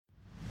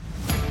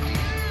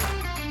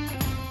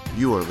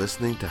You are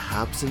listening to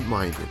Habsent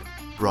Minded,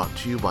 brought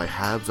to you by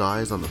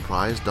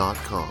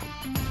HabsEyesOnThePrize.com.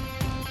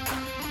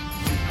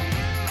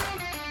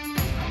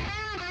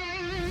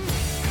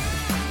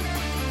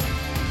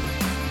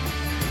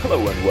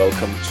 Hello and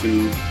welcome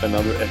to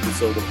another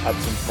episode of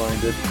Habsent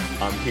Minded.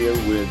 I'm here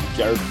with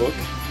Jared Book.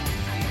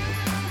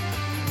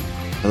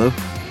 Hello.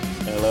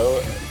 Hello,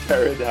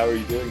 Jared. How are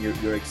you doing?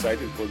 You're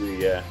excited for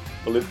the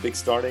Olympics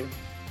starting?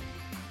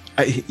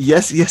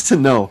 Yes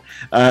and no.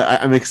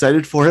 I'm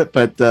excited for it,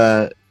 but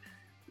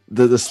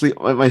the sleep,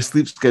 my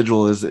sleep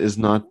schedule is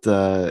not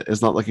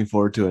looking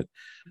forward to it.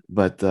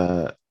 But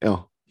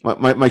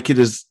my kid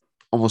is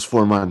almost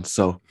 4 months,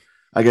 so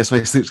I guess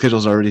my sleep schedule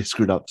is already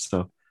screwed up.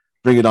 So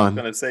bring it on. I'm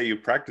gonna say you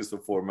practiced for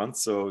 4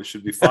 months, so it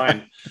should be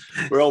fine.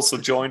 We're also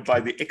joined by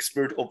the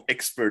expert of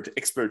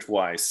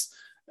expert-wise,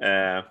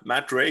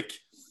 Matt Drake.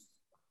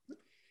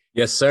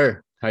 Yes,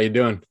 sir. How you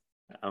doing?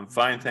 I'm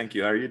fine, thank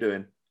you. How are you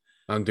doing?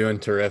 I'm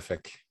doing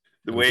terrific.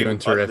 The way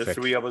the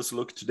three of us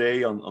look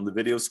today on the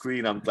video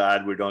screen, I'm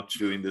glad we're not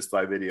doing this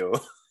by video.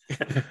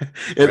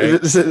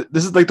 This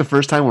is like the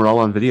first time we're all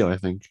on video, I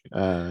think,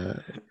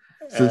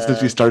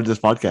 since we started this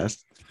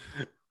podcast.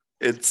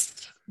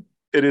 It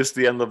is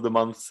the end of the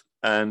month,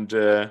 and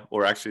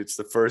or actually it's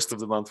the first of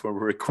the month when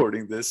we're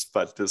recording this,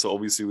 but this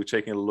obviously we're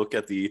taking a look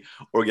at the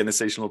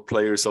organizational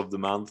players of the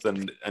month,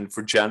 and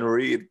for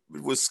January it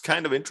was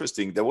kind of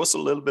interesting. There was a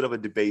little bit of a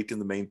debate in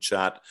the main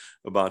chat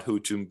about who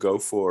to go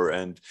for,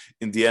 and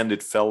in the end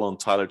it fell on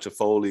Tyler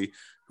Toffoli,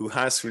 who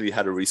has really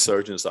had a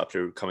resurgence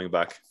after coming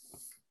back.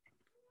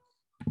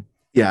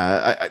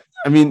 Yeah,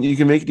 I mean, you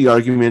can make the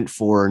argument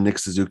for Nick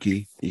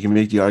Suzuki. You can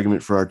make the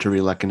argument for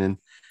Artturi Lehkonen,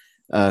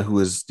 who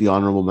is the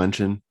honorable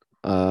mention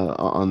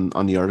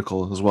on the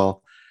article as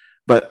well.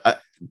 But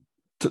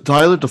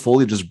Tyler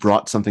Toffoli just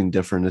brought something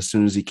different as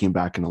soon as he came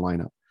back in the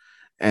lineup.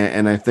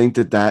 And I think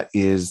that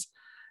is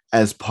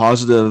as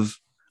positive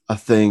a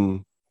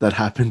thing that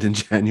happened in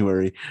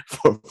January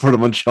for the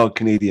Montreal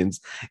Canadiens,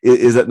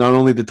 is that not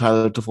only did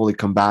Tyler Toffoli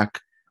come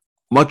back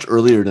much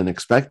earlier than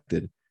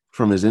expected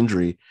from his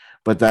injury,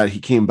 but that he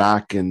came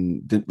back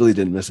and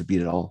didn't miss a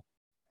beat at all.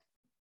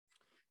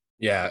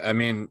 Yeah, I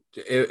mean,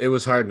 it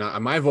was hard.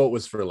 My vote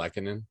was for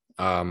Lehkonen.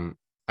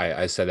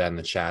 I said that in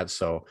the chat,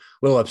 so a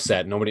little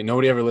upset.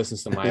 Nobody ever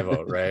listens to my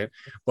vote, right?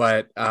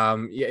 But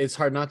yeah, it's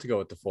hard not to go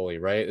with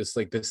Toffoli, right? It's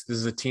like this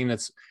is a team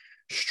that's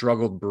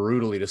struggled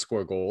brutally to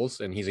score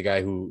goals, and he's a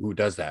guy who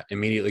does that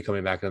immediately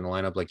coming back in the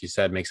lineup, like you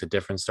said, makes a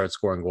difference, starts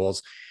scoring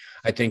goals.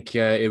 I think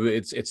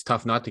it's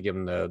tough not to give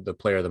him the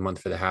player of the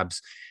month for the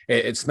Habs.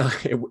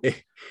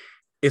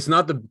 It's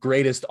not the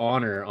greatest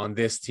honor on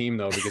this team,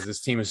 though, because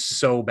this team is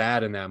so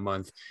bad in that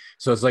month.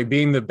 So it's like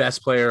being the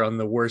best player on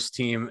the worst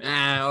team.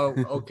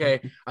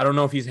 Okay. I don't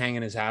know if he's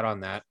hanging his hat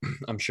on that.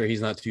 I'm sure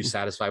he's not too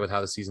satisfied with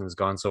how the season has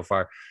gone so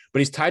far. But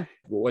he's tied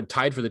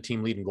for the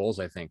team lead in goals,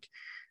 I think,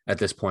 at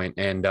this point.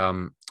 And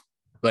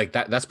like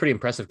that's pretty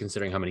impressive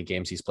considering how many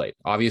games he's played.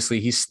 Obviously,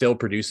 he's still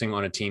producing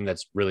on a team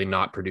that's really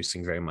not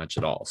producing very much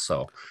at all.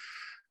 So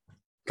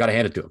got to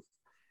hand it to him.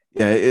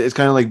 Yeah, it's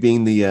kind of like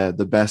being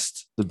the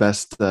best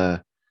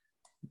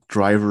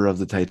driver of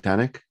the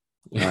Titanic.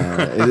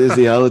 It is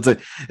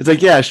it's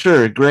like yeah,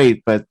 sure,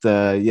 great, but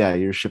yeah,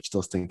 your ship's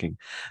still stinking.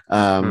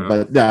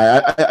 But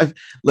yeah,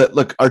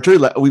 look,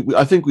 Artturi.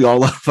 I think we all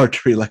love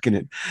Artturi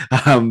Lehkonen.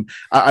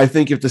 I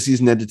think if the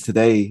season ended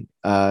today,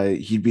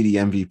 he'd be the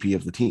MVP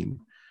of the team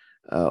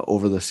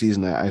over the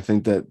season. I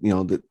think that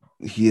that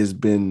he has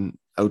been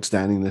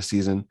outstanding this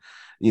season.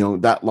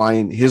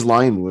 His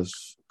line with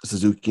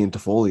Suzuki and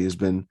Toffoli has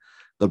been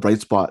the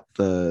bright spot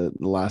the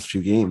last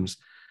few games.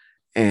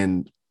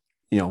 And,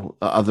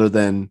 other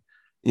than,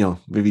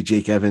 maybe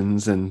Jake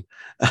Evans and,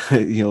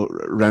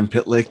 Rem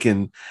Pitlick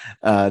and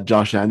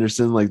Josh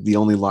Anderson, like the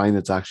only line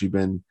that's actually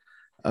been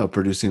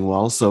producing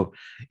well. So,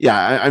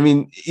 yeah, I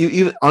mean,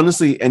 even,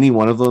 honestly, any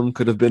one of them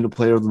could have been a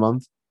player of the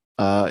month,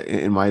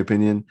 in my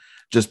opinion,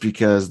 just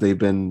because they've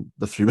been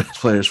the three best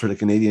players for the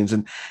Canadiens.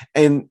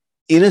 And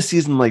in a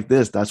season like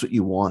this, that's what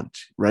you want,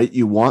 right?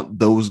 You want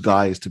those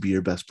guys to be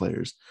your best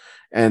players.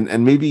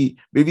 And maybe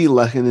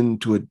Lehkonen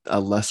to a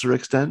lesser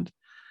extent,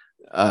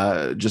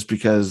 just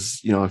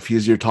because if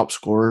he's your top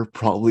scorer,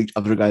 probably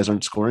other guys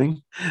aren't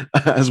scoring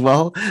as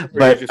well.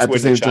 But just at the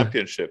same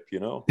championship,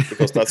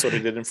 because that's what he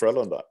did in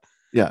Frölunda.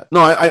 Yeah, no,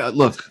 I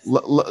look.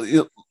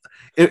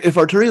 If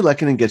Artturi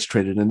Lehkonen gets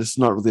traded, and this is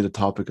not really the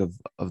topic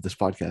of this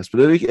podcast,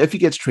 but if he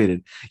gets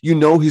traded, he's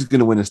going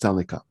to win a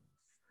Stanley Cup.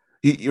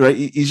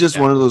 He's just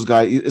one of those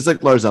guys. It's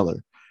like Lars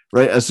Eller,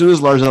 right? As soon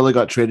as Lars Eller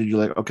got traded,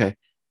 you're like, okay,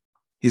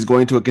 he's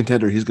going to a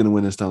contender. He's going to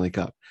win a Stanley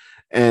Cup,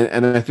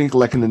 and I think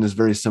Lehkonen is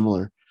very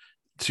similar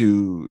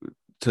to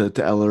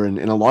Eller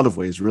in a lot of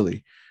ways,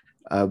 really.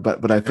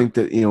 But I think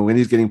that when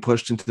he's getting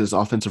pushed into this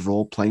offensive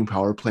role, playing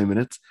power play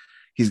minutes,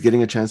 he's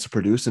getting a chance to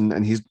produce,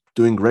 and he's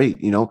doing great.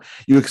 You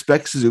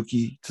expect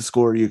Suzuki to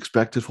score, you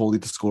expect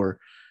Toffoli to score,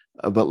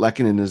 but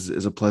Lehkonen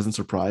is a pleasant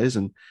surprise,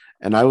 and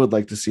I would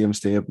like to see him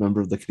stay a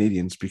member of the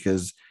Canadiens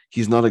because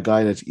he's not a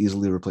guy that's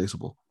easily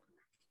replaceable.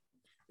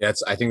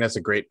 I think that's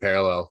a great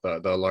parallel,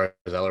 the Lars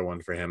Eller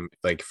one for him.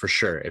 Like, for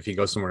sure, if he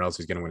goes somewhere else,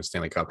 he's going to win a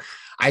Stanley Cup.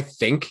 I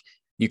think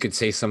you could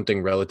say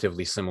something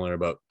relatively similar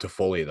about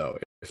Toffoli, though.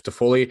 If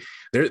Toffoli,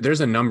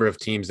 there's a number of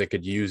teams that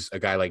could use a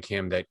guy like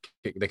him that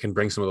can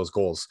bring some of those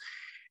goals.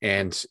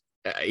 And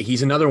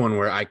he's another one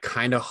where I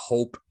kind of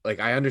hope, like,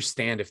 I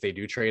understand if they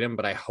do trade him,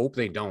 but I hope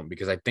they don't,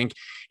 because I think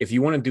if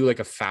you want to do like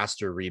a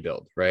faster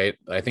rebuild, right?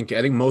 I think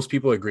most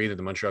people agree that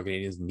the Montreal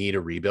Canadiens need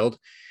a rebuild,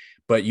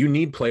 but you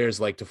need players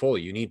like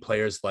Toffoli, you need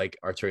players like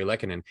Artturi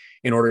Lehkonen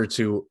in order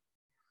to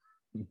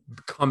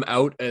come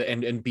out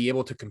and be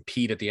able to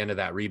compete at the end of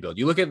that rebuild.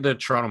 You look at the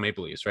Toronto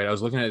Maple Leafs, right? I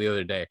was looking at it the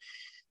other day.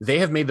 They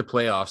have made the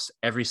playoffs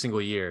every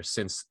single year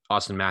since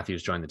Austin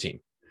Matthews joined the team,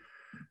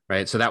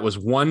 right? So that was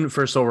one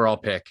first overall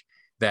pick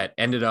that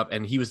ended up,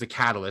 and he was the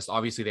catalyst.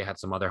 Obviously, they had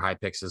some other high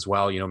picks as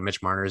well. You know,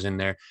 Mitch Marner's in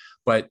there.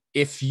 But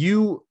if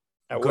you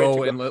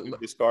go and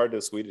discard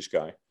the Swedish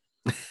guy.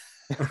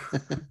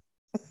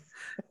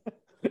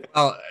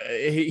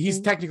 He's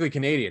technically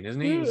Canadian,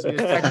 isn't he? He's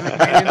technically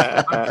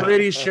Canadian. I'm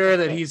pretty sure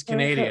that he's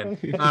Canadian.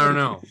 I don't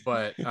know,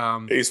 but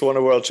he's won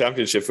a world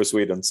championship for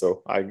Sweden,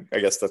 so I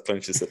guess that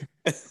clinches it.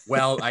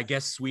 Well, I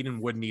guess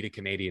Sweden would need a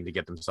Canadian to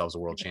get themselves a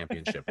world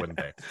championship, wouldn't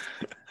they?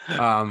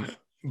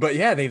 But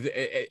yeah, they've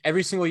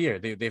every single year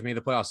they've made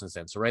the playoffs since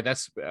then. So right,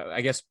 that's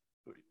I guess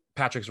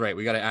Patrick's right.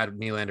 We got to add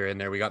Nylander in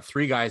there. We got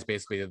 3 guys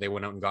basically that they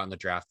went out and got in the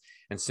draft,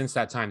 and since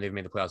that time they've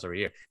made the playoffs every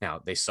year.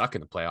 Now they suck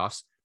in the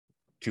playoffs.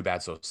 Too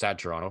bad, so sad,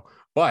 Toronto.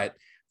 But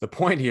the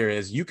point here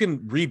is you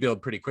can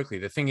rebuild pretty quickly.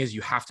 The thing is,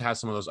 you have to have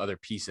some of those other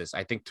pieces.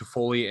 I think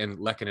Toffoli and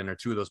Lehkonen are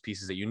 2 of those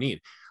pieces that you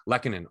need.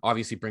 Lehkonen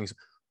obviously brings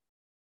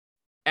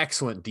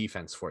excellent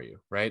defense for you,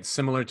 right?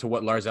 Similar to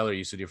what Lars Eller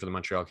used to do for the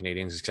Montreal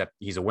Canadiens, except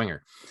he's a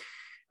winger.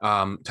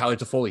 Tyler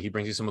Toffoli, he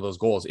brings you some of those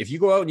goals. If you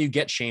go out and you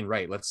get Shane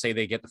Wright, let's say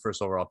they get the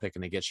first overall pick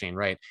and they get Shane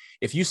Wright.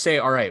 If you say,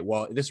 all right,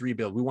 well, this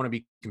rebuild, we want to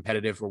be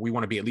competitive, or we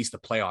want to be at least a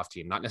playoff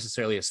team, not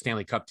necessarily a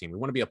Stanley Cup team. We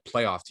want to be a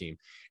playoff team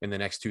in the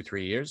next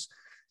 2-3 years.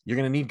 You're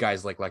going to need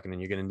guys like Lehkonen.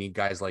 You're going to need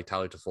guys like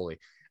Tyler Toffoli.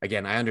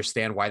 Again, I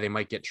understand why they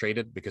might get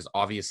traded, because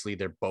obviously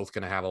they're both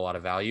going to have a lot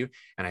of value.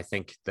 And I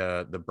think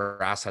the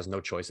brass has no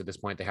choice at this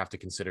point. They have to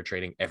consider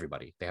trading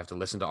everybody. They have to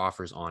listen to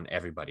offers on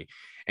everybody.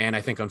 And I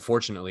think,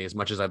 unfortunately, as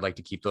much as I'd like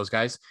to keep those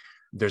guys,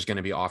 there's going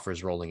to be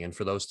offers rolling in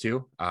for those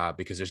 2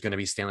 because there's going to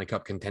be Stanley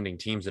Cup contending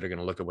teams that are going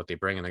to look at what they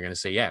bring and they're going to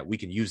say, yeah, we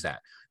can use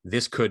that.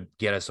 This could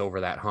get us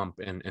over that hump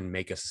and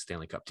make us a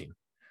Stanley Cup team.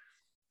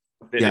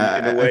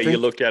 Yeah, in a way, you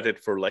look at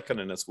it for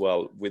Lehkonen as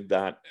well, with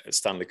that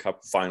Stanley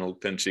Cup final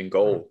pinching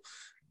goal.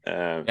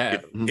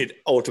 It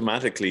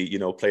automatically,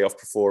 playoff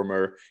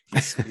performer,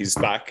 he's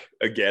back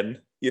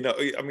again.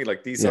 I mean,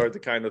 like, these are the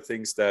kind of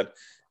things that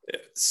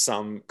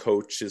some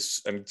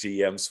coaches and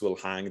GMs will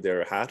hang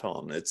their hat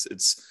on. It's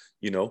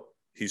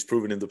he's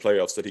proven in the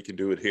playoffs that he can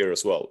do it here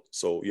as well.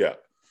 So yeah,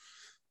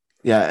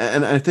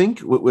 and I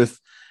think with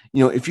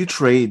if you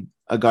trade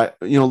a guy,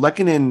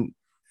 Lehkonen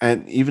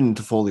and even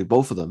Toffoli,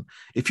 both of them,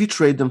 if you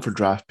trade them for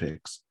draft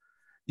picks,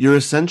 you're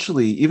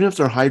essentially, even if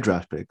they're high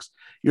draft picks,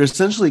 you're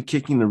essentially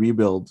kicking the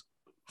rebuild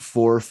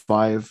 4,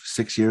 5,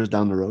 6 years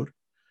down the road,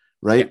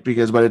 right? Yeah.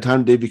 Because by the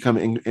time they become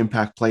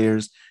impact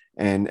players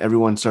and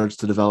everyone starts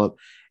to develop,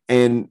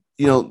 and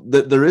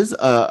there is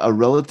a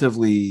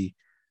relatively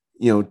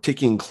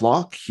ticking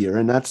clock here,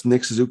 and that's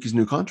Nick Suzuki's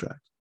new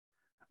contract,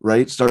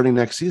 right? Starting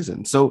next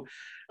season. So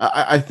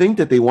I think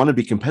that they want to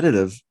be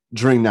competitive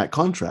during that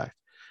contract.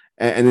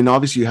 And then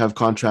obviously you have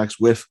contracts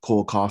with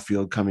Cole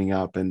Caulfield coming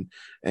up and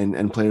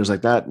players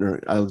like that,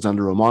 or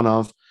Alexander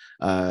Romanov,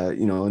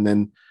 and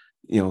then,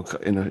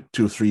 in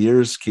 2 or 3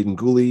 years, Caden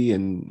Gooley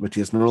and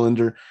Matthias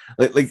Norlinder,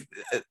 I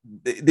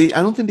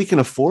don't think they can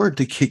afford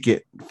to kick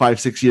it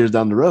 5-6 years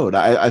down the road.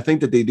 I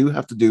think that they do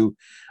have to do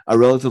a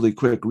relatively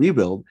quick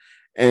rebuild.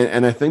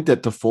 And I think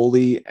that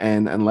Toffoli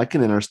and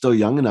Lehkonen are still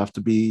young enough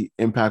to be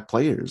impact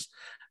players.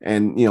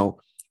 And,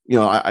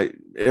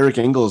 Eric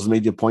Engels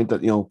made the point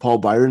that, Paul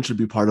Byron should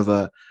be part of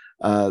the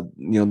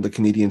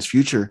Canadiens'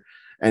 future.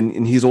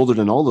 And he's older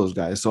than all those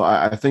guys. So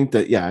I think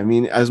that,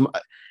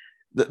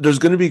 there's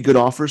going to be good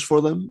offers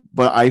for them.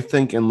 But I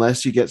think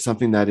unless you get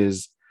something that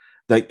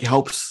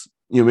helps,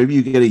 maybe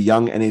you get a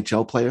young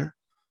NHL player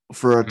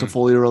for a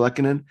Toffoli or a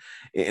Lehkonen.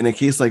 In a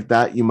case like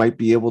that, you might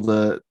be able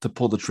to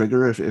pull the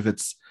trigger if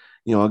it's,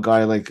 a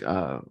guy like,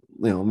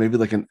 maybe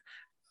like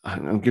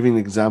I'm giving an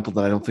example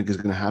that I don't think is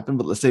going to happen,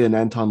 but let's say an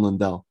Anton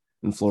Lundell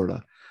in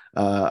Florida,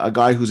 a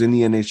guy who's in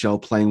the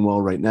NHL playing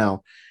well right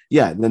now.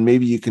 Yeah, then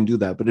maybe you can do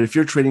that. But if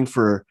you're trading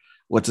for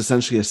what's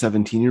essentially a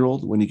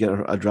 17-year-old when you get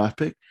a draft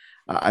pick,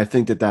 I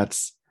think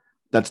that's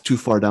too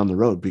far down the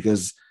road,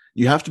 because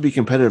you have to be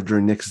competitive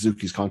during Nick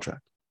Suzuki's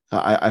contract.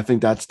 I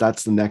think that's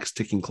the next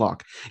ticking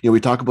clock. We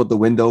talk about the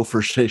window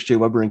for Shea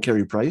Weber and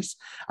Carey Price.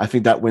 I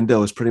think that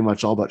window is pretty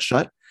much all but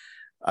shut.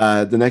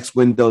 The next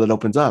window that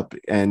opens up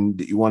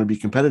and you want to be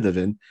competitive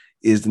in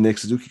is the Nick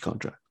Suzuki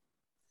contract.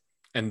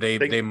 And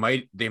they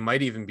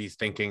might even be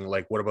thinking,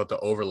 like, what about the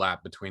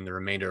overlap between the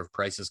remainder of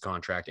Price's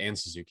contract and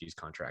Suzuki's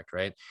contract,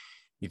 right?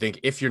 You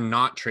think if you're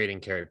not trading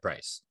Carey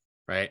Price,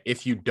 right?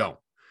 If you don't,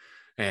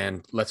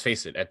 And let's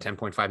face it, at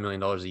 $10.5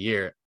 million a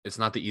year, it's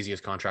not the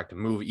easiest contract to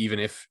move, even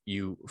if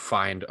you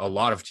find a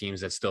lot of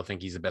teams that still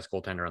think he's the best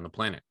goaltender on the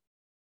planet,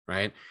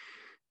 right?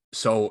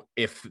 So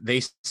if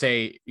they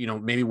say,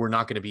 maybe we're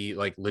not going to be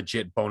like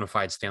legit bona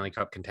fide Stanley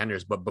Cup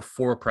contenders, but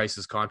before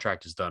Price's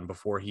contract is done,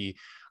 before he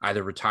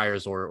either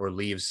retires or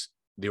leaves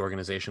the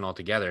organization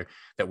altogether,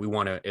 that we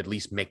want to at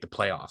least make the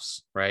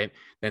playoffs, right?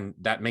 Then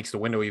that makes the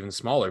window even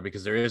smaller,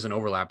 because there is an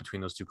overlap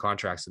between those two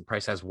contracts, and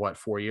Price has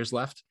 4 years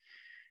left.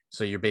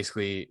 So you're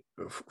basically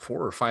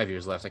 4 or 5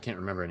 years left. I can't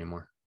remember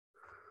anymore.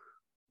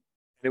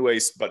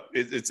 Anyways, but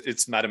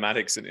it's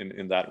mathematics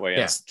in that way,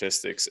 and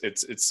statistics.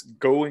 It's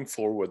going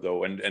forward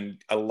though, and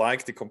I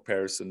like the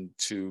comparison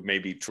to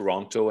maybe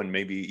Toronto, and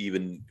maybe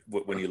even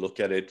when you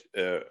look at it,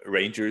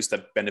 Rangers,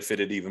 that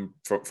benefited even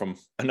from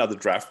another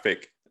draft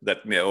pick that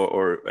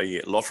or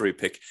a lottery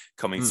pick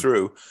coming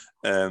through,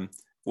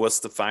 was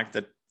the fact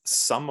that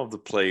some of the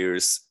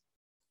players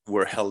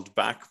were held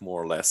back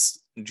more or less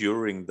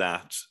during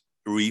that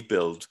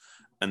rebuild,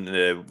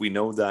 and we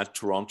know that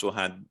Toronto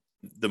had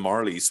the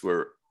Marlies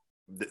were.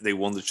 They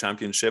won the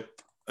championship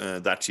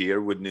that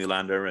year with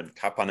Nylander and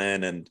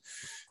Kapanen, and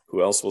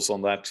who else was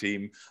on that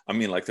team? I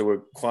mean, like there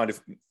were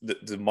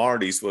the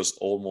Marlies was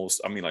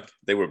almost. I mean, like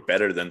they were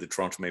better than the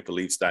Toronto Maple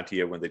Leafs that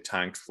year when they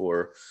tanked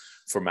for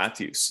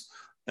Matthews,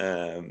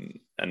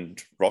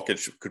 and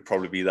Rocket could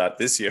probably be that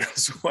this year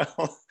as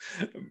well.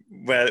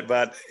 but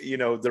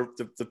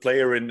the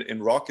player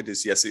in Rocket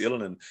is Jesse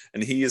Ylönen,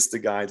 and he is the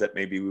guy that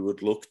maybe we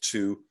would look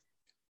to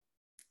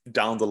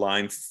down the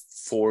line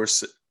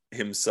force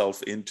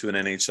himself into an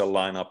NHL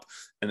lineup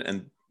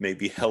and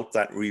maybe help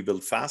that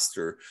rebuild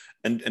faster.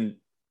 And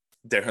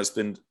there has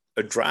been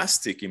a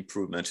drastic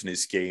improvement in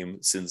his game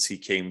since he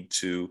came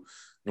to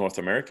North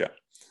America.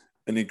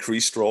 An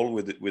increased role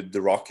with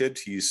the Rocket.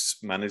 He's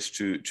managed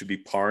to be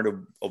part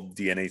of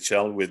the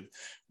NHL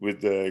with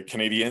the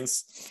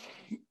Canadiens.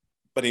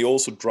 But he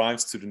also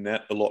drives to the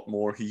net a lot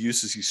more. He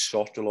uses his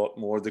shot a lot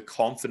more. The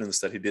confidence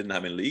that he didn't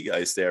have in Liga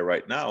is there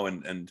right now.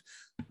 And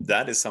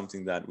that is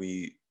something that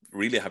we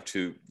really have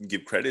to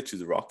give credit to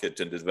the Rocket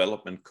and the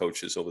development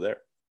coaches over there.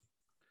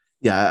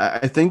 Yeah,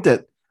 I think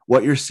that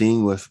what you're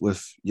seeing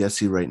with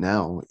Jesse right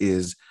now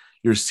is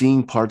you're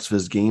seeing parts of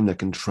his game that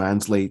can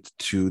translate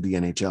to the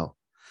NHL.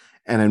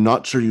 And I'm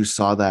not sure you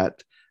saw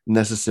that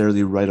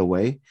necessarily right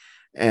away.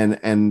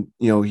 And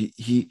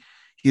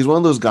he's one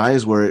of those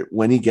guys where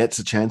when he gets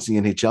a chance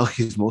in the NHL,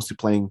 he's mostly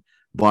playing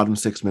bottom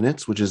 6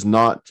 minutes, which is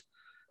not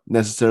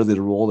necessarily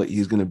the role that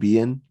he's going to be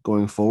in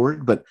going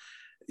forward. But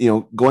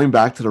going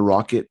back to the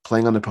Rocket,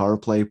 playing on the power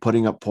play,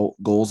 putting up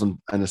goals and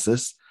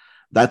assists,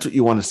 that's what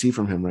you want to see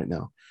from him right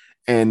now.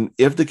 And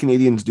if the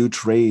Canadiens do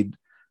trade,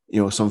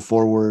 some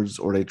forwards,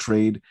 or they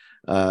trade,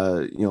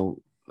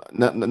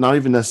 not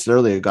even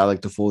necessarily a guy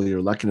like Toffoli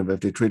or Lehkonen, but if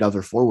they trade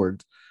other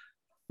forwards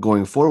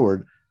going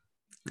forward,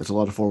 that's a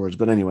lot of forwards.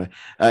 But anyway,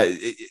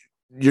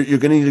 you're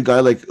going to need a guy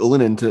like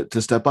Ylönen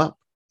to step up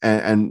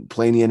and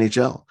play in the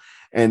NHL.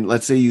 And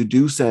let's say you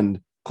do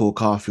send Cole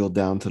Caulfield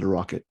down to the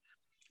Rocket,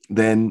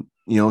 then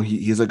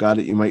he's a guy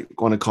that you might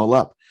want to call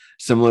up,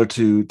 similar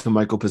to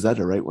Michael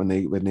Pezzetta, right?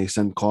 When they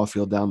sent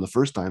Caulfield down the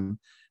first time,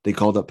 they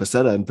called up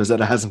Pezzetta, and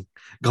Pezzetta hasn't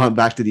gone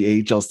back to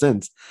the AHL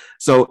since.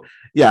 So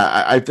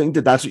yeah, I think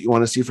that's what you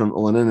want to see from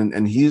Ylönen,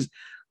 and he's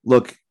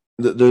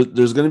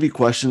there's going to be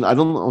questions. I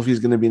don't know if he's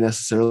going to be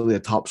necessarily a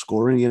top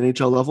scorer in the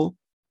NHL level,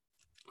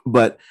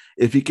 but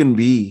if he can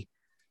be,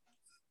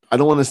 I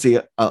don't want to say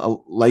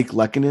like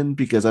Lehkonen,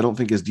 because I don't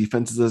think his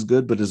defense is as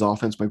good, but his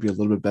offense might be a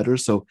little bit better.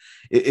 So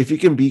if he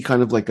can be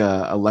kind of like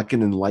a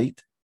Lehkonen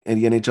light at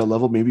the NHL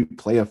level, maybe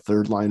play a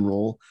third line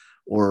role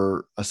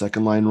or a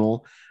second line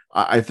role,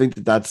 I think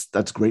that's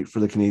great for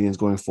the Canadiens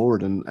going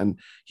forward. And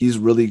he's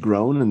really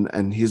grown,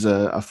 and he's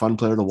a fun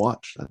player to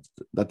watch.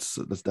 That's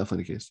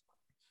definitely the case.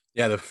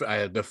 Yeah,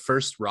 the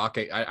first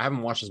Rocket, I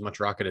haven't watched as much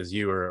Rocket as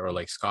you or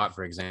like Scott,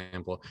 for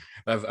example.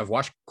 I've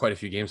watched quite a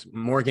few games,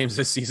 more games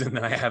this season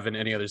than I have in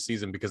any other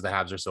season, because the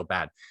Habs are so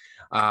bad.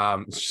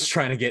 Just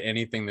trying to get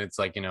anything that's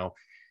like,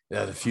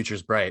 the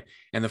future's bright.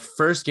 And the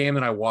first game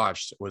that I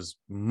watched was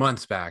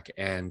months back,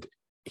 and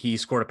he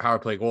scored a power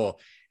play goal,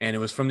 and it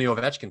was from the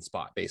Ovechkin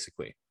spot,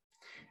 basically.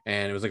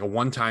 And it was like a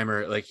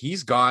one-timer. Like,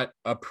 he's got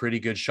a pretty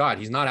good shot.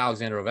 He's not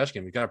Alexander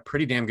Ovechkin. He's got a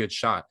pretty damn good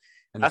shot.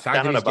 And the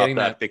fact that he's getting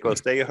that,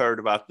 because they heard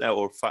about that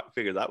or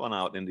figured that one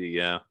out in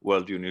the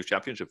World Junior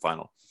Championship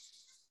final.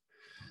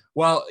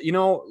 Well,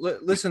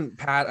 listen,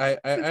 Pat,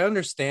 I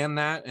understand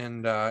that,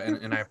 and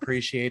I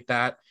appreciate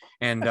that.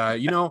 And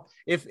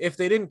if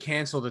they didn't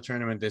cancel the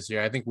tournament this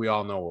year, I think we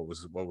all know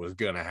what was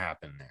going to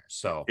happen there.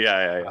 So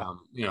yeah.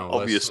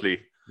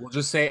 Obviously, we'll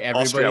just say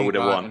everybody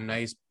got a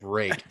nice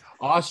break.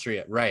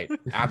 Austria, right?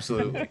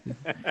 Absolutely.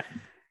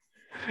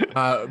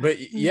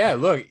 But yeah,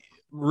 look.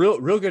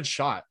 Real good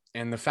shot.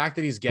 And the fact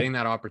that he's getting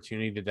that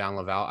opportunity to down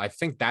Laval, I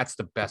think that's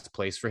the best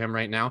place for him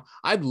right now.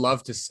 I'd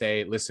love to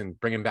say, listen,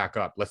 bring him back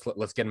up.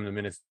 Let's get him the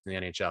minutes in the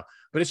NHL,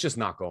 but it's just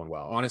not going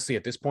well. Honestly,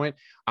 at this point,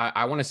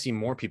 I want to see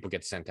more people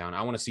get sent down.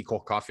 I want to see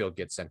Cole Caulfield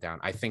get sent down.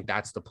 I think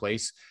that's the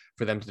place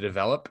for them to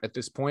develop at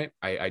this point.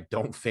 I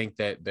don't think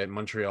that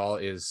Montreal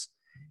is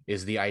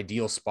the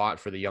ideal spot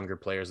for the younger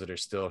players that are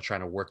still trying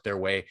to work their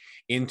way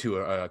into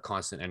a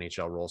constant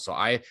NHL role. So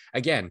I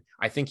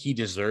think he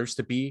deserves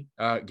to be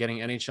getting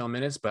NHL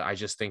minutes, but I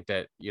just think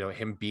that, you know,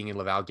 him being in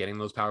Laval, getting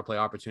those power play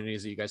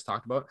opportunities that you guys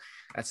talked about,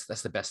 that's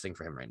the best thing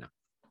for him right now.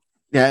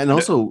 Yeah. And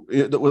also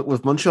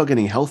with Montreal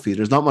getting healthy,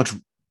 there's not much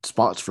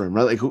spots for him,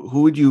 right? Like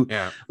who would you,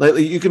 like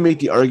you can make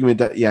the argument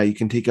that, yeah, you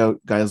can take out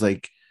guys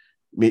like,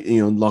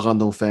 you know, Laurent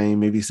Dauphin,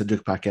 maybe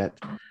Cedric Paquette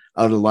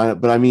out of the lineup,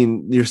 but I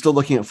mean, you're still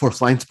looking at 4th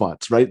line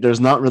spots, right?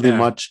 There's not really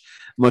much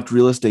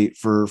real estate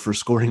for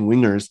scoring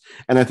wingers,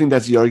 and I think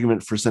that's the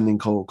argument for sending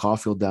Cole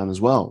Caulfield down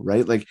as well,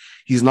 right? Like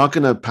he's not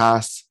going to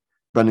pass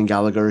Brendan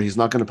Gallagher, he's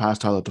not going to pass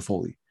Tyler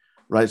Toffoli,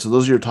 right? So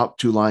those are your top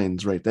 2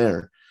 lines right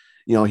there.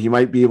 You know, he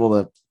might be able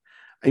to,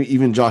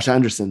 even Josh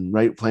Anderson,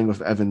 right, playing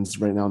with Evans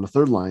right now on the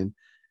 3rd line.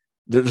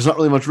 There's not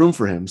really much room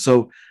for him,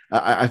 so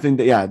I think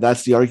that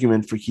that's the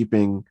argument for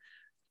keeping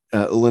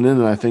Ylönen,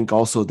 and I think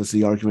also that's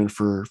the argument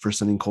for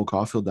sending Cole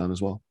Caulfield down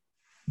as well.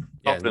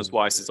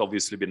 Confidence-wise, it's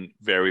obviously been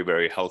very,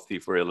 very healthy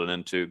for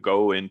Ylönen to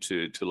go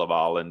into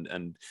Laval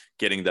and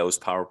getting those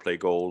power play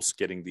goals,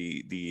 getting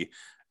the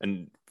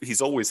and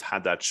he's always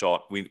had that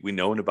shot. We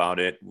known about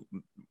it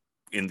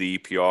in the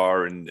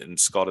EPR, and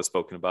Scott has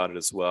spoken about it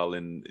as well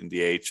in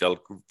the AHL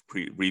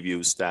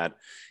reviews that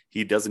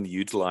he doesn't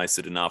utilize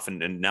it enough,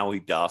 and now he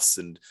does,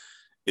 and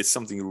it's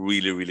something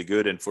really, really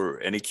good. And for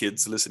any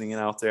kids listening in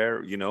out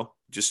there, you know,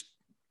 just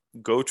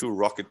go to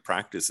Rocket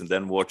practice and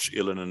then watch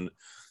Ylönen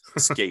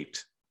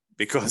skate,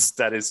 because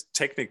that is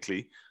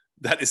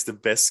the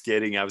best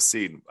skating I've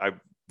seen.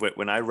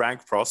 When I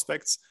rank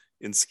prospects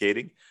in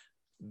skating,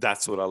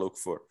 that's what I look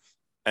for.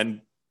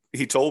 And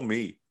he told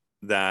me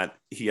that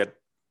he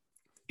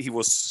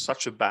was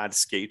such a bad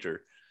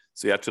skater,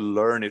 so he had to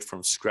learn it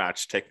from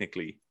scratch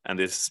technically, and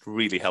it's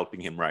really helping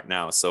him right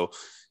now. So,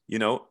 you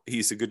know,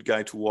 he's a good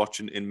guy to watch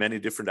in many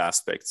different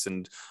aspects.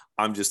 And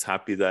I'm just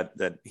happy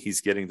that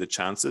he's getting the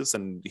chances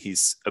and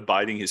he's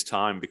abiding his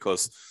time,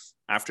 because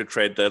after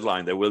trade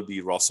deadline, there will be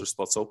roster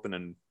spots open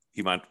and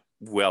he might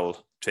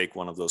well take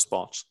one of those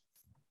spots.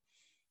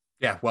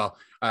 Yeah, well,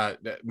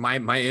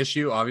 my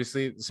issue,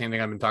 obviously, the same thing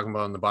I've been talking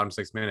about in the bottom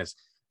 6 minutes.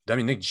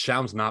 Dominic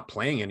Ducharme's not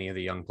playing any of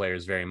the young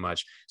players very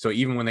much. So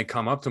even when they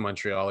come up to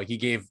Montreal, like he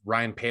gave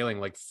Ryan Poehling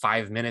like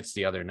 5 minutes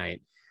the other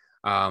night.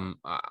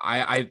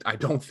 I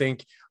don't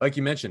think, like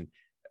you mentioned,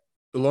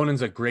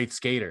 Ylönen's a great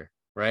skater,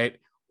 right?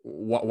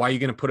 Why are you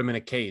going to put him in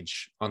a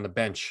cage on the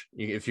bench?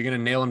 If you're going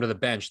to nail him to the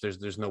bench,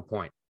 there's no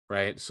point,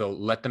 right? So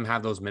let them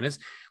have those minutes,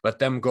 let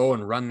them go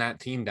and run that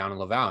team down in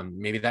Laval, and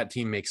maybe that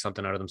team makes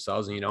something out of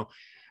themselves. And, you know,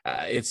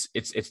 it's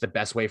the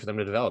best way for them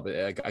to develop.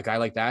 A guy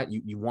like that,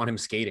 you want him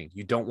skating.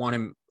 You don't want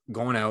him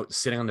going out,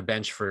 sitting on the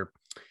bench for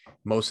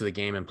most of the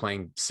game and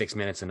playing 6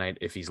 minutes a night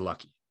if he's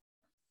lucky.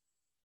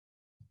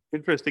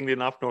 Interestingly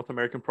enough, North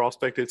American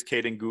prospect, it's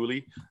Kaiden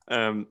Guhle.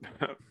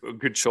 A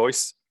good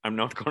choice. I'm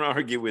not going to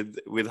argue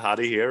with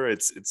Hadi here.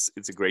 It's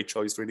a great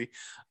choice, really.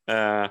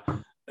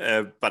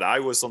 But I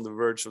was on the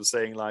verge of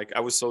saying, like, I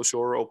was so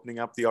sure opening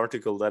up the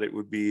article that it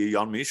would be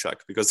Jan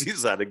Mysak, because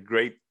he's had a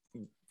great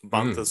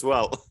month as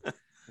well.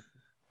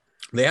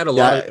 They had a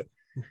lot of.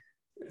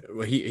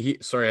 Well, he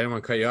sorry, I didn't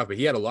want to cut you off, but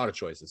he had a lot of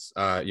choices.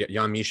 Jan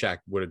Mysak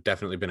would have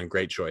definitely been a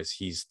great choice.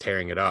 He's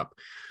tearing it up.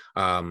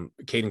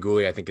 Kaiden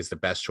Guhle, I think, is the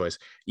best choice.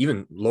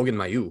 Even Logan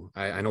Mailloux,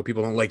 I know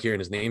people don't like hearing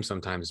his name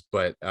sometimes,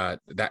 but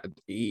that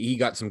he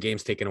got some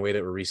games taken away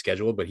that were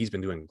rescheduled, but he's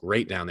been doing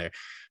great down there.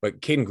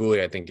 But Kaiden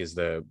Guhle, I think, is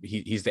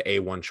he's the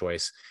A1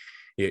 choice.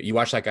 You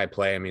watch that guy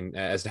play. I mean,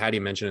 as Hadi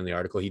mentioned in the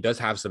article, he does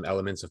have some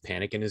elements of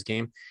panic in his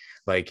game.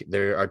 Like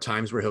there are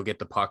times where he'll get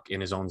the puck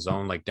in his own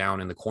zone, like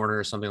down in the corner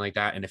or something like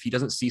that. And if he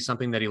doesn't see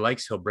something that he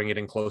likes, he'll bring it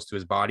in close to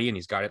his body, and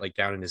he's got it like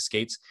down in his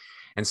skates.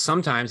 And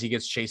sometimes he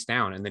gets chased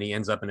down and then he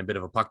ends up in a bit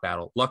of a puck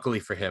battle. Luckily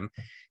for him,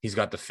 he's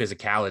got the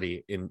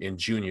physicality in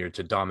junior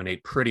to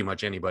dominate pretty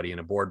much anybody in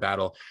a board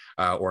battle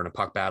or in a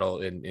puck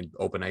battle in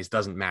open ice.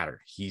 Doesn't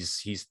matter.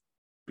 He's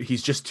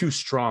just too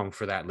strong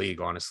for that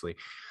league, honestly.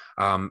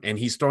 And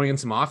he's throwing in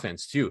some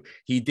offense too.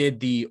 He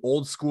did the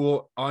old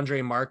school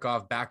Andrei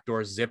Markov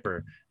backdoor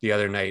zipper the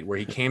other night where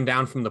he came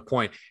down from the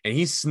point and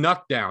he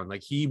snuck down.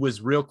 Like he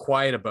was real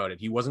quiet about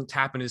it. He wasn't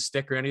tapping his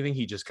stick or anything.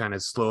 He just kind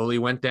of slowly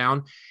went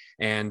down,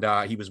 and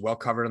he was well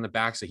covered on the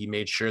back. So he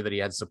made sure that he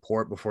had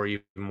support before he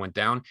even went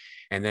down.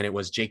 And then it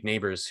was Jake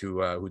Neighbors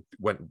who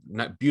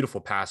went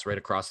beautiful pass right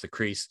across the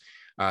crease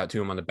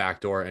to him on the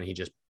back door. And he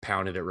just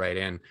pounded it right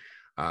in.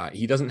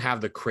 He doesn't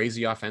have the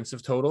crazy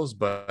offensive totals,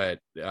 but,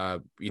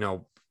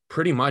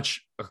 pretty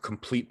much a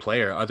complete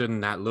player other than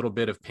that little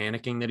bit of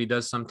panicking that he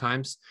does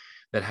sometimes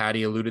that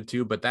Hadi alluded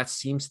to, but that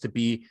seems to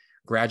be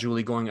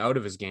gradually going out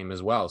of his game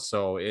as well.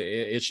 So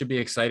it should be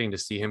exciting to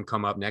see him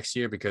come up next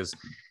year, because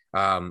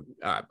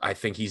I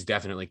think he's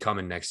definitely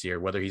coming next year,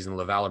 whether he's in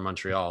Laval or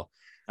Montreal.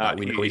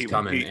 We know he's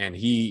coming, and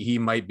he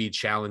might be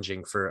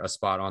challenging for a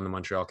spot on the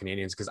Montreal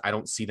Canadiens because I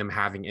don't see them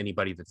having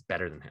anybody that's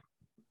better than him.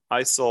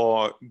 I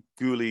saw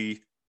Gulli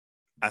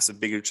as a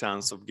bigger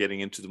chance of getting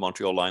into the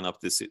Montreal lineup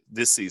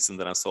this season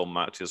than I saw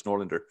Mattias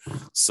Norlinder.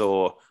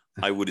 So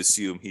I would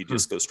assume he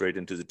just goes straight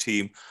into the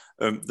team.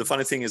 The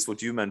funny thing is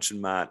what you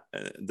mentioned, Matt,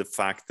 the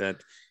fact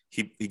that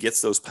he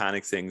gets those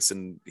panic things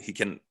and he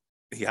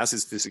has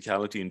his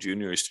physicality in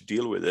juniors to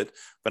deal with it.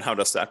 But how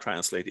does that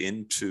translate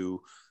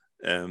into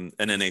an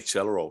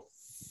NHL role?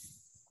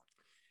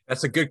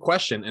 That's a good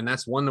question. And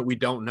that's one that we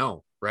don't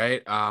know,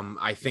 right?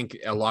 I think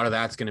a lot of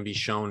that's going to be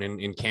shown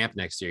in camp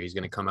next year. He's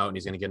going to come out and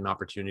he's going to get an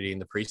opportunity in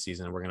the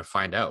preseason, and we're going to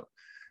find out,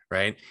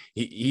 right?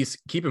 He's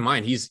keep in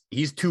mind,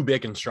 he's too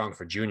big and strong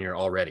for junior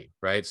already,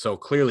 right? So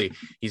clearly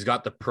he's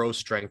got the pro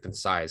strength and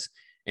size.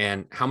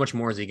 And how much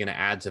more is he going to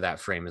add to that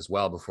frame as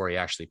well before he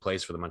actually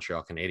plays for the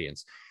Montreal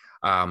Canadiens?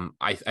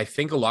 I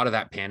think a lot of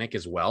that panic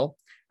as well.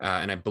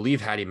 And I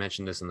believe Hattie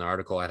mentioned this in the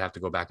article. I'd have to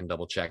go back and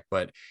double check,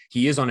 but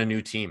he is on a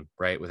new team,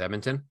 right, with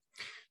Edmonton.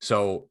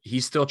 So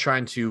he's still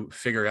trying to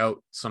figure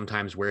out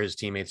sometimes where his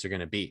teammates are going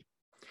to be.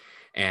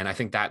 And I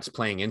think that's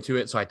playing into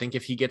it. So I think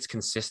if he gets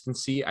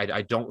consistency,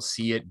 I don't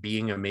see it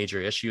being a major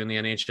issue in the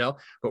NHL,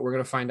 but we're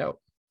going to find out.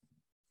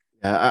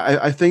 Yeah,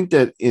 I think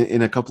that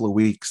in a couple of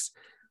weeks,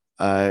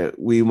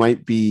 we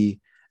might be,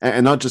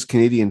 and not just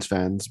Canadiens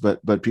fans,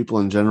 but people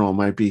in general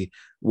might be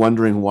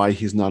wondering why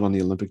he's not on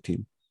the Olympic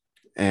team.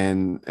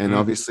 And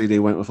obviously they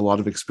went with a lot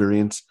of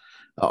experience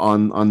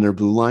on their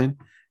blue line,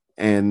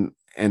 and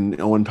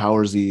Owen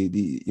Power's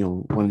the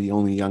one of the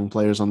only young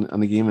players on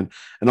the game,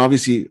 and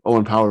obviously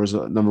Owen Power is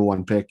a number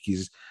one pick.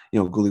 He's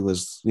Gulli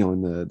was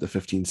in the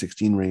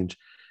 15-16 range,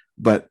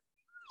 but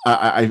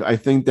I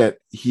think that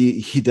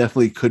he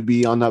definitely could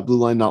be on that blue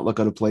line, not look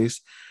out of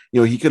place.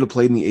 He could have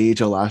played in the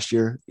AHL last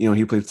year.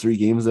 He played 3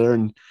 games there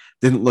and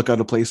didn't look out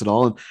of place at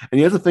all. And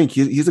you have to think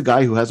he's a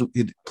guy who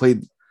he'd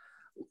played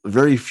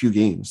very few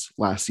games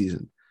last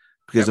season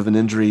because of an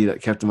injury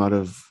that kept him out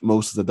of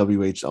most of the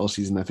WHL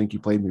season. I think he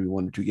played maybe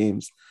 1 or 2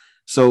 games.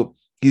 So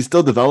he's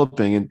still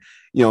developing, and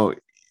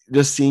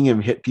just seeing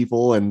him hit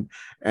people and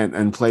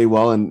play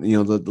well, and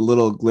the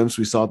little glimpse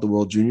we saw at the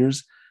World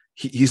Juniors,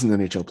 he's an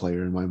NHL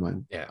player in my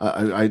mind. Yeah.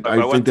 I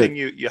one think thing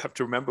you have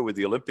to remember with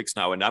the Olympics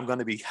now, and I'm going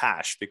to be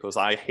harsh because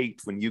I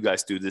hate when you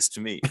guys do this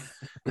to me.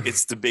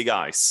 It's the big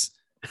ice,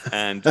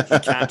 and he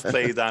can't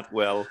play that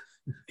well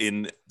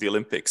in the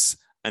Olympics,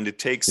 and it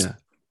takes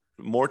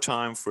more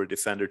time for a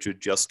defender to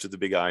adjust to the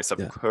big ice.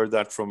 I've heard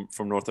that from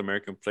North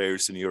American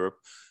players in Europe.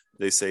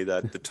 They say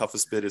that the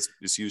toughest bit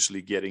is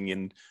usually getting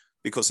in,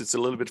 because it's a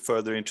little bit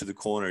further into the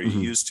corner.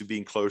 You're used to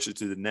being closer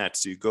to the net,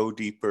 so you go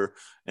deeper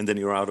and then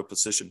you're out of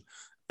position.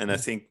 And I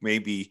think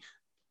maybe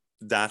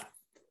that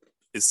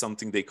is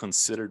something they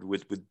considered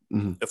with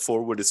a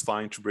forward is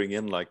fine to bring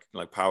in like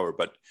Power,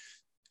 but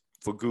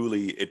for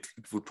Gulli it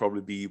would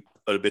probably be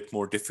a bit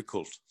more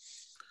difficult.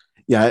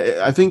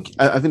 Yeah, I think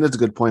that's a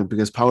good point,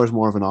 because Power is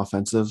more of an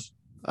offensive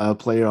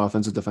player,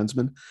 offensive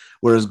defenseman,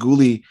 whereas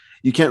Gulli,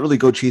 you can't really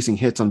go chasing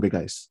hits on big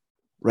ice,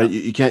 right?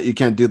 You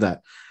can't do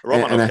that.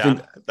 Romanov and I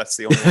think that's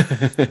the only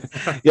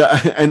one.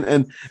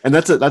 Yeah, and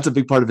that's a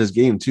big part of his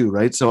game too,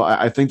 right? So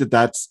I think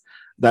that's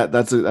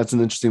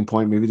an interesting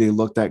point. Maybe they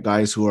looked at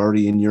guys who are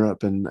already in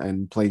Europe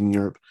and played in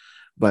Europe,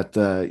 but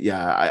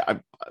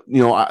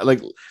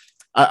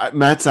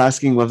Matt's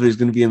asking whether he's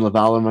going to be in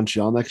Laval or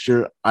Montreal next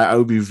year. I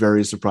would be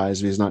very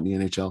surprised if he's not in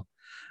the NHL.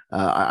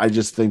 I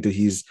just think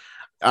that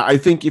I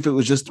think if it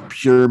was just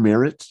pure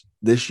merit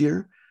this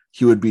year,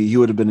 he would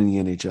have been in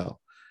the NHL.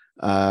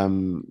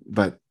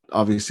 But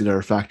obviously there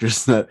are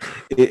factors that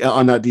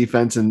on that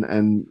defense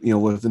and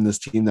within this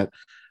team that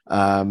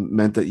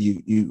meant that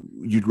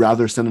you'd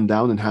rather send him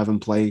down and have him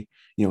play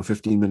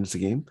 15 minutes a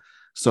game.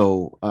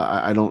 So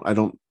I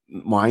don't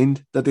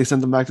mind that they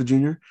sent him back to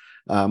junior.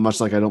 Much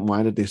like I don't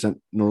mind that they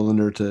sent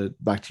Norlinder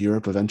back to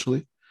Europe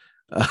eventually.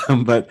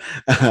 But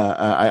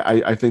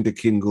I think that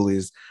Kaiden Gulli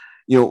is,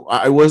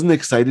 I wasn't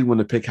excited when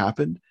the pick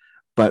happened,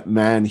 but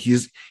man,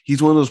 he's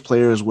one of those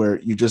players where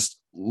you just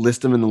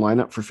list him in the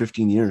lineup for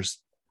 15 years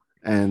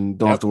and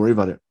don't have to worry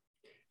about it.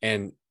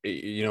 And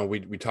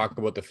we talk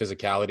about the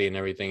physicality and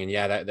everything,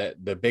 and that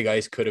the big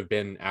ice could have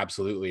been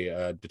absolutely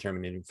a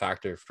determining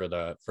factor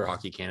for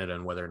Hockey Canada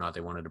and whether or not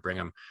they wanted to bring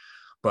him.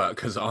 But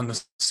because on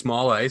the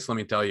small ice, let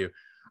me tell you,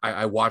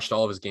 I watched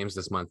all of his games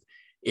this month.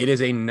 It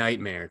is a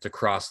nightmare to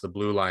cross the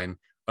blue line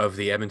of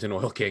the Edmonton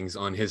Oil Kings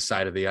on his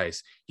side of the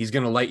ice. He's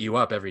going to light you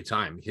up every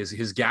time.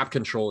 His gap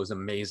control is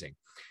amazing.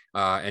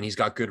 And he's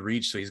got good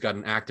reach. So he's got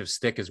an active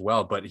stick as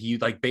well, but he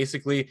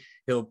basically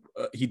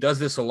he does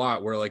this a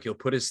lot where he'll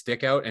put his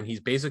stick out and he's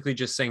basically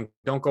just saying,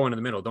 don't go into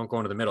the middle. Don't go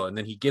into the middle. And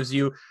then he gives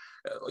you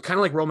kind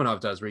of like Romanov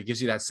does, where he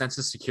gives you that sense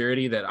of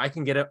security that I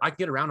can get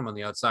around him on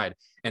the outside,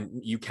 and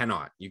you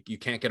cannot. You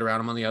can't get around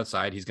him on the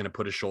outside. He's going to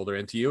put his shoulder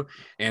into you,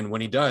 and when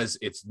he does,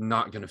 it's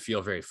not going to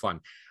feel very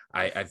fun.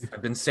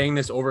 I've been saying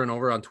this over and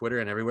over on Twitter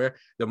and everywhere.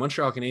 The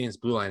Montreal Canadiens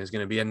blue line is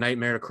going to be a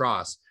nightmare to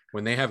cross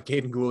when they have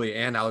Caden Gooley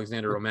and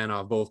Alexander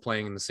Romanov both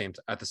playing in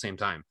at the same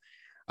time.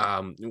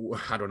 I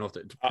don't know if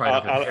they're probably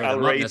not going to pair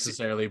them up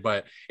necessarily,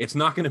 but it's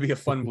not going to be a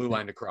fun blue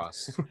line to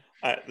cross.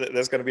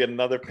 There's going to be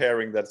another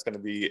pairing that's going to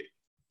be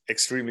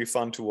extremely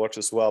fun to watch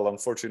as well.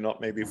 Unfortunately, not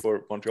maybe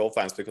for Montreal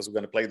fans, because we're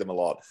going to play them a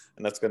lot,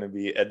 and that's going to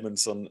be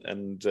Edmondson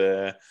and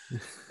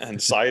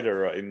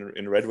Cider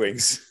in Red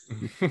Wings.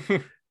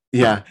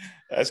 Yeah,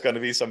 there's going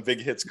to be some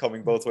big hits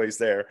coming both ways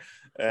there.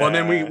 Well, and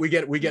then we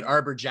get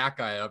Arbor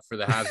Jackeye up for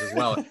the Habs as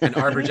well, and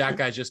Arbor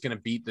Jackeye is just going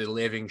to beat the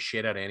living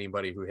shit out of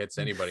anybody who hits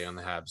anybody on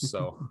the Habs.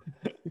 So,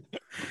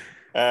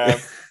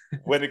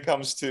 when it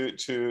comes to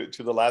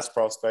the last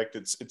prospect,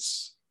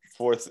 it's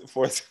fourth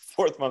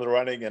month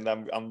running, and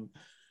I'm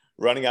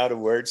running out of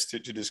words to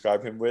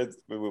describe him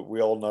with. We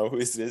all know who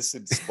it is.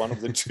 It's one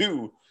of the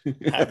two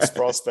Habs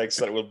prospects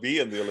that will be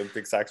in the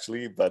Olympics,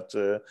 actually. But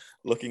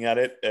looking at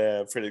it,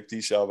 Fredrik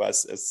Tishav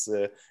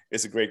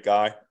is a great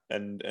guy,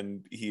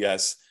 and he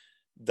has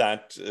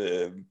that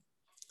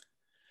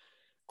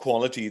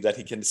quality that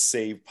he can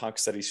save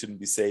pucks that he shouldn't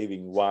be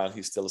saving, while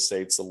he still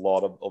saves a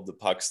lot of the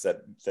pucks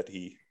that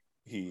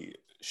he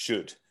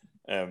should.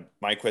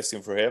 My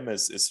question for him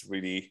is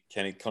really,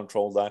 can he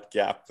control that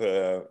gap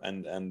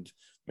and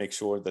make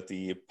sure that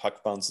the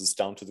puck bounces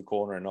down to the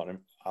corner and not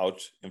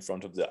out in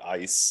front of the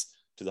ice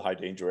to the high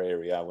danger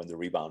area when the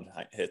rebound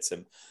hits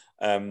him.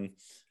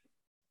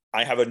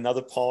 I have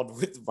another pod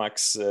with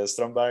Max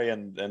Strömberg,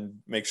 and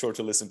make sure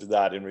to listen to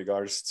that in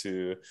regards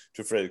to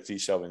Fredrik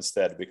Tishav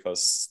instead,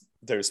 because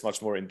there's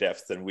much more in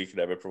depth than we could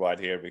ever provide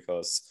here,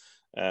 because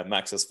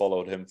Max has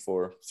followed him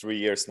for 3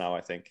 years now,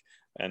 I think.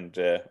 And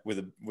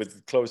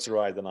with closer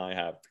eye than I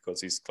have, because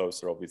he's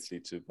closer, obviously,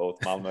 to both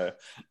Malmö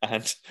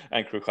and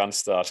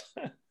Kristianstad.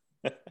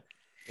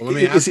 Well, let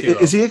me ask you,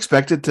 is he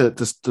expected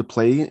to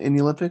play in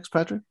the Olympics,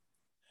 Patrick,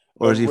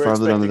 or is he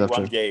farther down the depth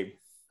chart? One game.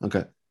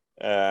 Okay.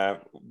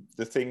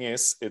 The thing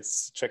is,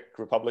 it's Czech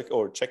Republic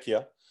or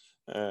Czechia.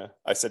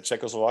 I said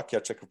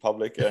Czechoslovakia, Czech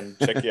Republic, and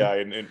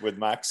Czechia with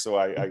Max, so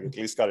I at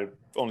least got it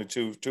only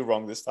two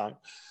wrong this time.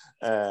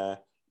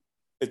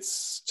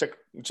 It's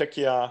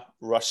Czechia,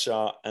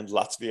 Russia, and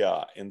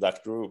Latvia in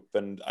that group.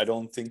 And I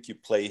don't think you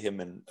play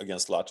him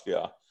against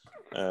Latvia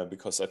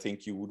because I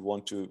think you would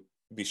want to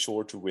be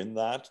sure to win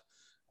that.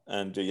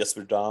 And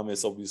Jesper Damm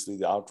is obviously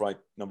the outright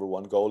number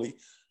one goalie.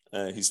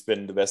 He's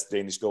been the best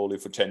Danish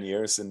goalie for 10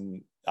 years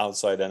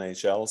outside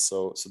NHL.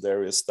 So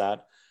there is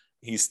that.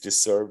 He's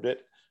deserved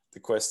it. The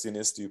question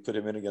is, do you put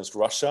him in against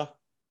Russia?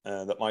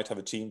 That might have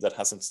a team that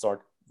hasn't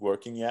started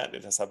working yet.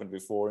 It has happened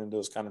before in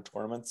those kind of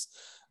tournaments.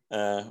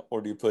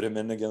 Or do you put him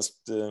in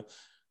against a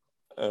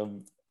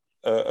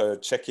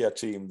Czechia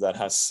team that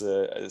has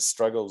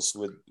struggles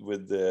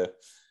with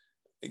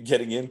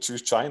getting into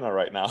China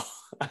right now?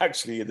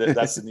 Actually,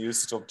 that's the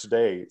news of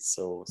today.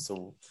 So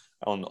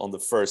on the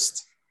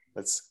first,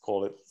 let's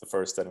call it the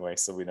first anyway,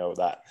 so we know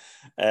that.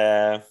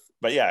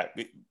 But yeah,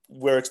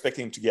 we're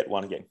expecting to get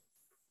one game.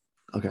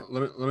 Okay.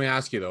 Let me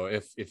ask you though,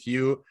 if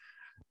you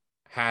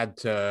had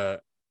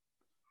to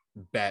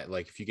bet,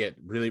 like if you get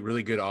really,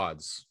 really good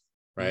odds,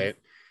 right?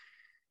 Mm-hmm.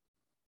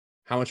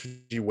 How much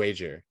would you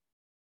wager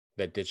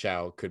that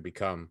Dichow could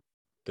become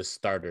the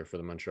starter for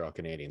the Montreal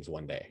Canadiens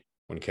one day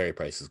when Carey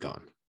Price is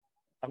gone?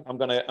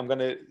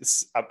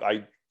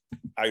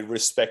 I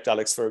respect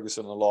Alex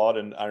Ferguson a lot,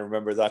 and I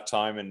remember that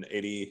time in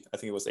 80, I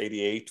think it was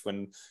 88,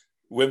 when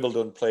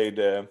Wimbledon played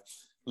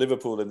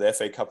Liverpool in the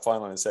FA Cup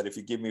final, and said, if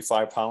you give me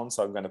 £5,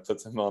 I'm going to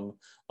put them on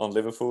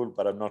Liverpool,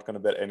 but I'm not going to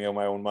bet any of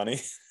my own money.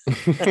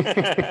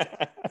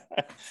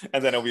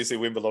 And then obviously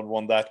Wimbledon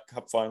won that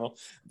cup final,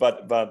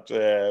 but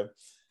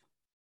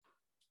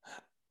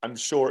I'm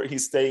sure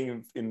he's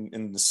staying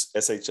in the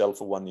SHL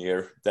for 1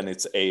 year, then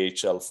it's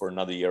AHL for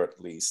another year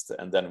at least,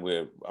 and then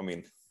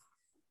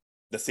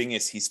the thing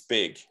is, he's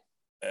big,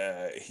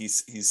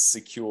 he's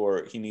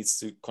secure, he needs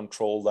to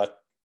control that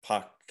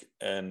puck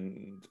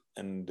and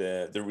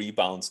the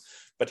rebounds,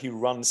 but he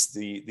runs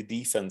the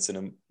defense in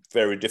a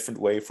very different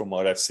way from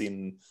what I've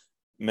seen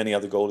many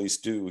other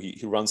goalies do.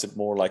 He runs it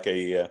more like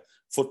a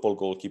football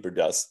goalkeeper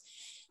does,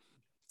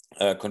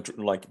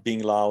 like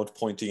being loud,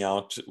 pointing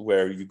out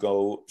where you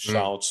go,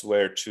 shouts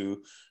where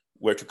to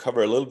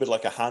cover, a little bit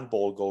like a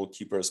handball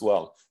goalkeeper as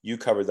well. You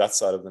cover that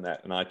side of the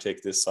net and I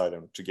take this side,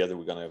 and together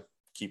we're going to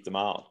keep them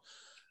out.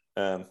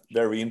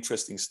 Very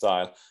interesting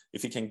style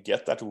if he can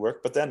get that to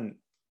work. But then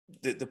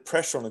the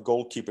pressure on a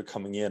goalkeeper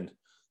coming in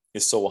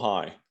is so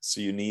high,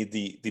 so you need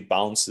the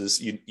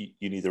bounces, you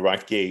need the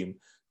right game,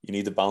 you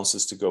need the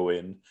bounces to go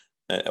in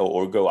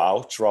or go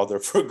out rather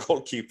for a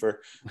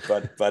goalkeeper,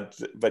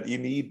 but you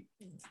need,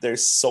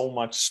 there's so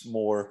much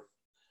more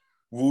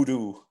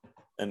voodoo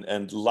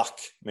and luck.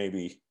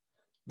 Maybe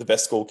the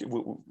best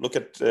goalkeeper, look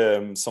at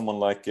someone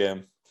like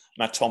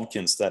Matt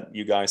Tompkins that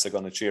you guys are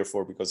going to cheer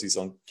for because he's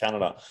on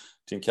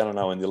Team Canada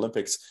now in the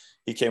Olympics.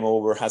 He came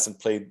over,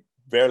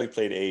 barely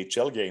played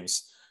AHL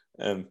games,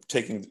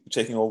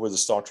 taking over the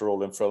starter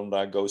role in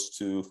Frölunda, goes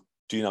to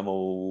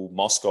Dynamo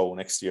Moscow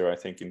next year, I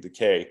think, in the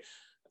K.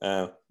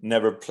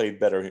 never played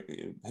better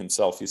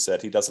himself. He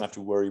said he doesn't have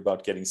to worry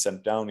about getting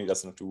sent down. He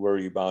doesn't have to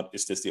worry about,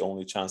 is this the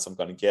only chance I'm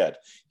going to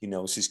get? He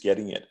knows he's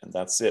getting it, and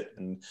that's it.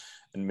 And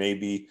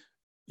maybe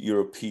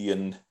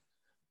European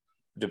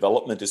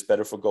development is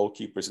better for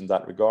goalkeepers in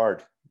that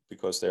regard,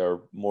 because they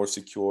are more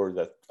secure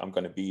that I'm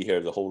going to be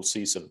here the whole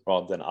season,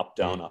 rather than up,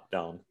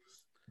 down,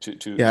 to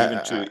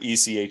even to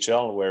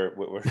ECHL where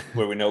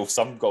we know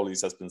some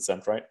goalies has been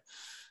sent, right?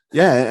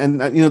 Yeah, and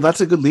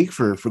that's a good league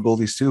for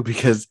goalies too,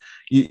 because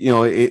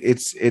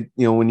it's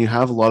when you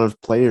have a lot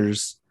of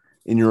players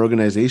in your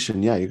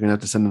organization, you're gonna have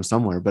to send them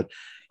somewhere. But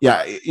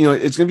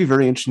it's gonna be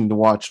very interesting to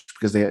watch,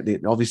 because they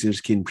obviously,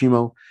 there's Caden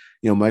Primo,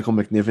 Michael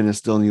McNiven is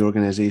still in the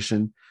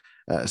organization.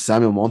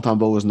 Samuel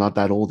Montembeault is not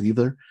that old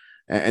either,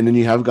 and then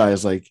you have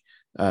guys like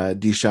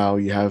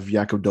Deschaux, you have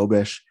Jakub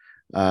Dobesh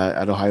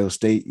at Ohio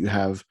State, you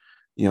have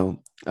Joe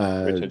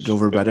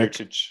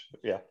Verbetic.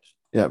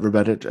 Yeah,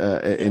 Verbetic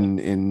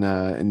in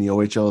the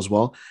OHL as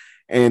well,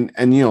 and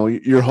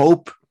your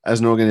hope as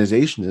an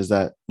organization is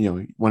that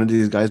one of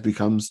these guys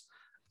becomes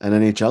an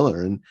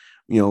NHLer, and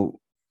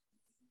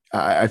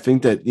I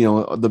think that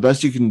the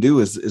best you can do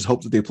is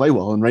hope that they play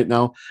well, and right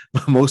now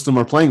most of them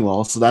are playing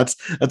well, so that's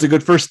a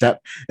good first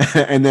step,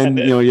 and then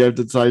you have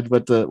to decide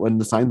when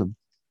to sign them.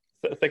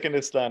 The thing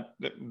is that,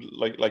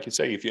 like you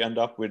say, if you end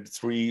up with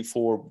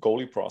 3-4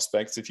 goalie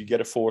prospects, if you get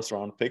a 4th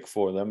round pick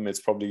for them, it's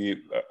probably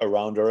a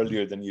round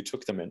earlier than you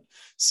took them in.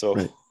 So,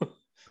 right.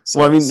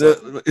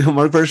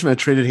 Mark Bergman had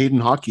traded Hayden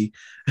Hockey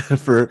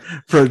for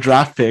a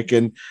draft pick,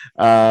 and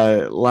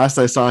last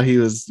I saw, he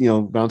was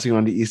bouncing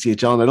around the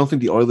ECHL, and I don't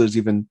think the Oilers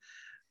even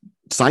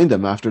signed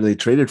him after they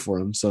traded for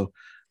him. So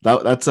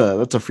that's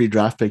a free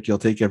draft pick you'll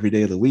take every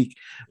day of the week.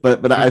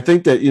 But I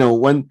think that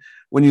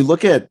when you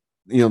look at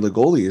the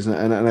goalies,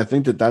 and I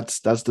think that's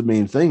the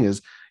main thing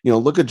is,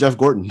 look at Jeff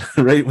Gorton,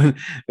 right? When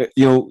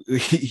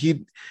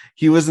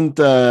he wasn't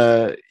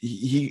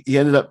he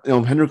ended up,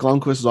 Henrik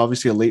Lundqvist was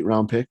obviously a late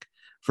round pick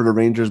for the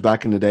Rangers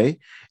back in the day,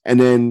 and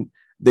then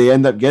they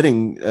end up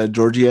getting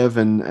Georgiev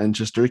and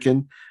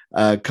Shesterkin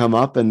come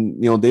up,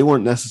 and they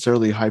weren't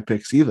necessarily high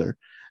picks either,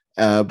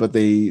 but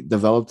they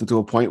developed into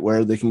a point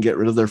where they can get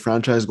rid of their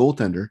franchise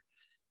goaltender.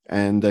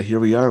 And here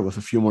we are with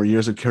a few more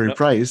years of Carey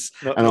Price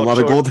and a lot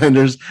of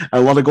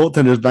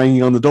goaltenders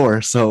banging on the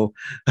door. So,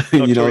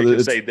 you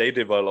say they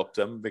developed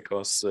them,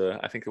 because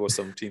I think there was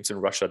some teams in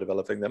Russia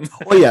developing them.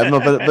 Oh yeah, no,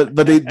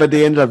 but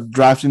they ended up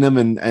drafting them,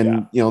 and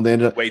they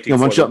ended up waiting.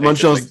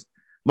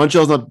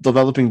 Montreal's not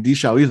developing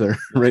Deschaux either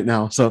right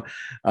now. So,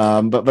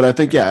 but I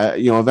think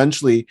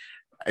eventually,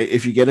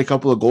 if you get a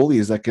couple of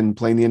goalies that can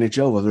play in the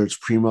NHL, whether it's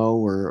Primo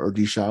or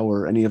Deschaux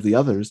or any of the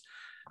others,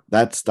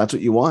 that's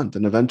what you want.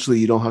 And eventually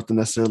you don't have to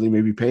necessarily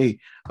maybe pay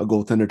a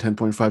goaltender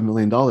 $10.5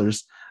 million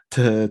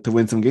to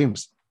win some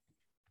games.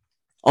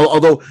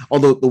 Although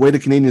the way the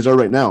Canadians are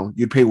right now,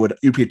 you'd pay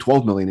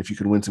 $12 million if you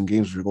could win some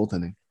games with your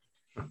goaltending.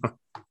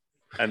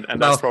 And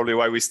that's probably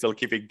why we're still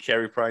keeping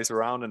Carey Price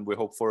around, and we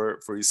hope for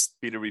his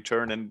speedy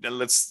return. And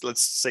let's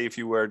say a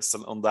few words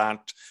on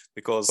that,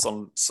 because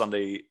on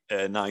Sunday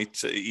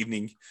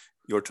evening,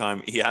 your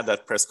time, he had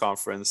that press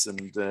conference,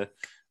 and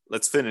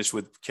let's finish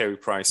with Carey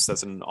Price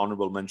as an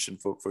honorable mention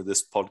for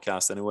this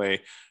podcast. Anyway,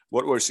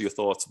 what were your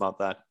thoughts about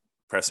that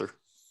presser?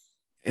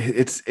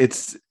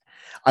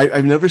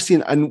 I've never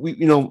seen, and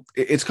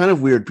it's kind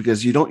of weird,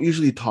 because you don't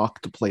usually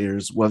talk to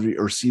players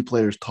or see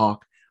players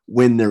talk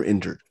when they're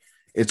injured.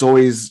 It's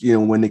always,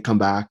 when they come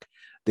back,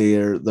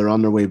 they're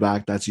on their way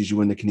back. That's usually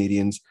when the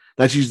Canadians,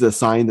 that's usually the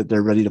sign that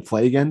they're ready to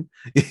play again,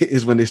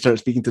 is when they start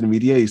speaking to the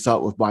media. You saw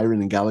it with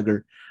Byron and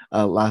Gallagher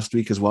last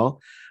week as well.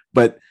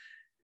 But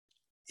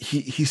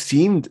he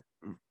seemed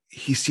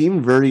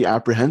very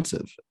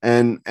apprehensive,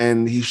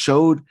 and he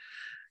showed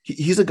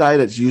he's a guy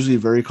that's usually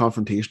very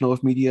confrontational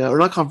with media, or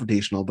not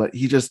confrontational, but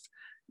he just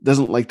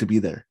doesn't like to be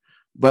there.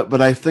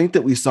 But I think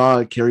that we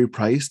saw Carey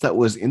Price that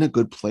was in a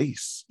good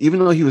place, even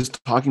though he was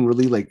talking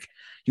really like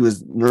he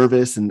was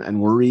nervous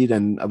and worried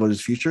and about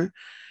his future.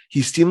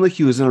 He seemed like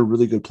he was in a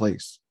really good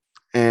place,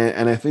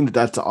 and I think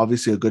that's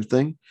obviously a good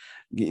thing,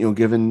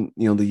 given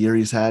the year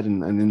he's had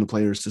and in the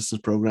player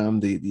assistance program,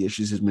 the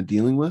issues he's been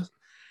dealing with.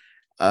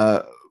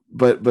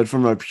 But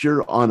from a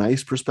pure on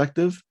ice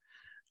perspective,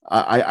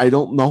 I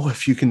don't know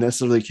if you can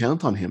necessarily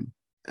count on him,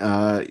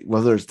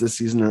 whether it's this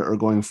season or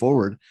going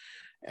forward.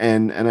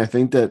 And I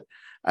think that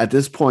at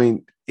this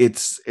point,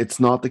 it's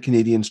not the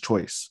Canadians'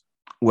 choice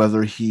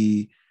whether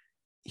he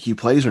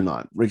plays or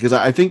not, because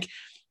I think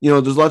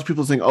there's lots of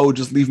people saying, oh,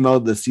 just leave him out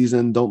of the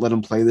season, don't let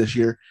him play this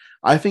year.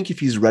 I think if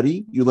he's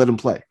ready, you let him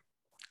play,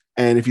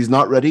 and if he's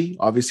not ready,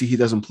 obviously he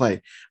doesn't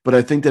play. But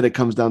I think that it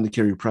comes down to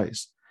Carey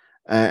Price.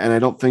 And I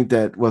don't think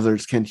that whether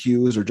it's Kent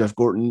Hughes or Jeff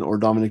Gorton or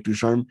Dominic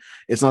Ducharme,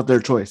 it's not their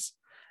choice.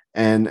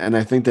 And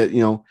I think that,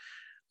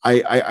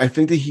 I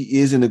think that he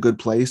is in a good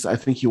place. I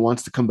think he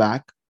wants to come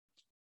back.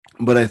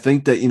 But I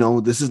think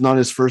that, this is not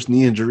his first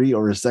knee injury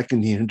or his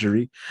second knee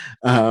injury,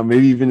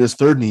 maybe even his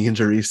third knee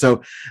injury.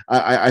 So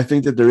I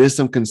think that there is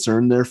some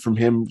concern there from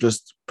him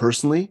just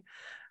personally.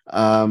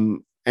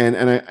 And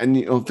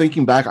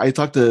thinking back, I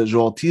talked to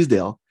Joel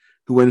Teasdale,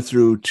 who went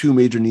through 2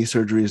 major knee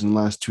surgeries in the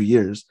last 2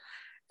 years.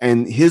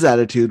 And his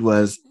attitude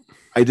was,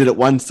 I did it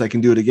once, I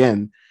can do it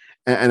again.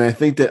 And I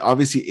think that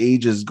obviously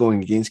age is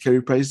going against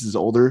Carey Price. He's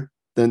older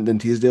than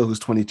Teasdale, who's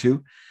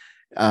 22.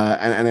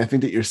 And I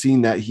think that you're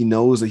seeing that he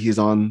knows that he's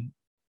on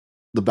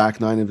the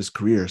back nine of his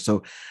career.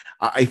 So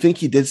I think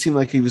he did seem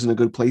like he was in a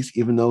good place,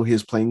 even though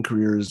his playing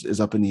career is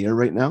up in the air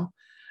right now.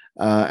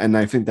 And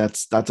I think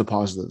that's a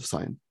positive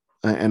sign.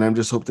 And I'm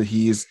just hope that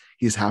he's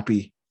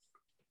happy.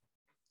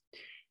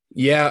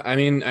 Yeah, I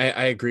mean,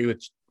 I agree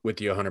with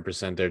you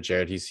 100% there,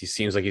 Jared. He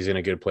seems like he's in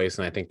a good place,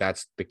 and I think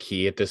that's the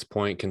key at this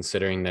point,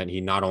 considering that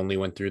he not only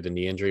went through the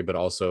knee injury, but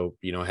also,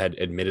 had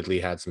admittedly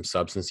had some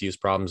substance use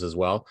problems as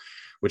well,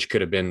 which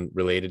could have been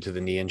related to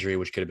the knee injury,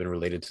 which could have been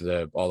related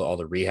to all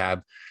the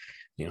rehab,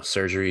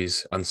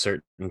 surgeries,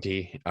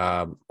 uncertainty,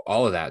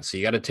 all of that. So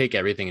you got to take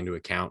everything into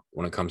account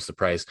when it comes to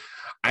Price.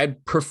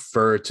 I'd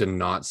prefer to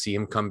not see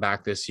him come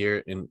back this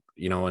year, and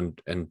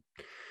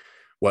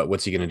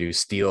what's he going to do?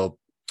 Steal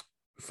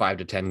 5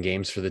 to 10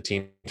 games for the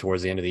team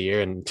towards the end of the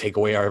year and take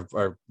away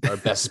our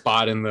best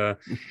spot in the,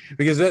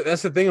 because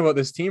that's the thing about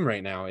this team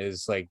right now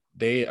is like,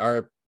 they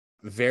are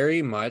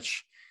very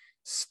much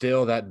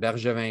still that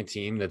Bergevin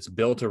team that's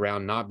built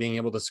around not being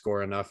able to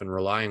score enough and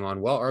relying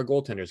on, well, our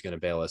goaltender is going to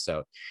bail us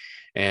out.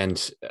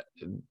 And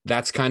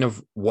that's kind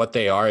of what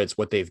they are. It's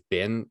what they've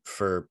been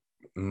for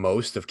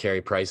most of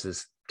Carey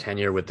Price's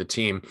tenure with the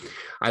team.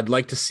 I'd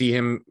like to see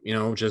him,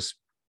 just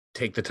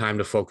take the time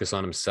to focus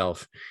on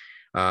himself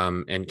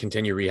and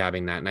continue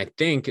rehabbing that. And I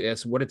think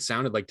that's what it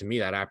sounded like to me.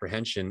 That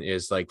apprehension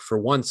is like, for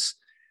once,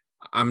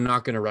 I'm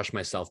not going to rush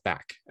myself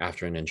back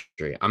after an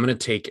injury. I'm going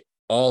to take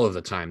all of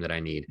the time that I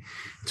need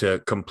to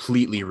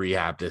completely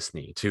rehab this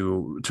knee,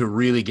 to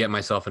really get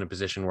myself in a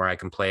position where I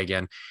can play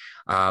again.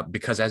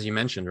 Because as you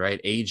mentioned,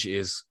 right, age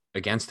is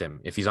against him.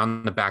 If he's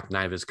on the back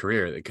nine of his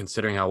career,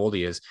 considering how old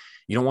he is,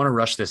 you don't want to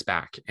rush this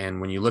back.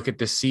 And when you look at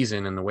this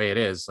season and the way it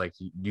is, like,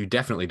 you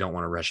definitely don't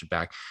want to rush it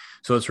back.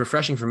 So it's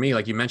refreshing for me.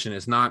 Like you mentioned,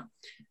 it's not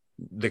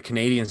the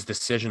Canadiens'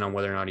 decision on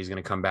whether or not he's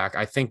going to come back.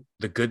 I think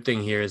the good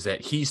thing here is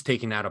that he's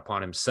taking that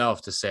upon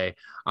himself to say,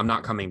 I'm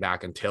not coming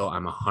back until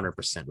I'm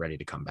 100% ready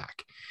to come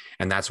back.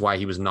 And that's why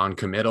he was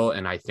non-committal.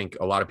 And I think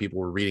a lot of people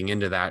were reading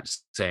into that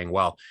saying,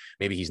 well,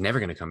 maybe he's never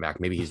going to come back.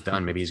 Maybe he's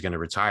done. Maybe he's going to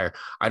retire.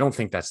 I don't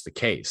think that's the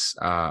case.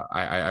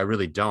 I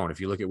really don't.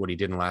 If you look at what he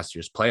did in last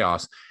year's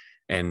playoffs,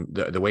 and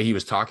the way he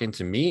was talking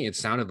to me, it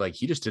sounded like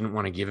he just didn't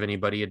want to give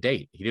anybody a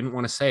date. He didn't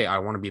want to say, I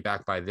want to be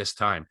back by this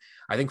time.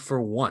 I think for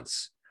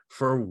once,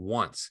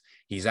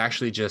 he's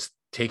actually just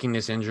taking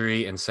this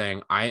injury and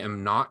saying, I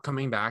am not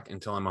coming back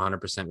until I'm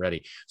 100%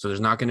 ready. So there's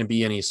not going to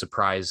be any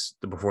surprise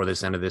before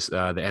the end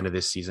of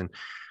this season.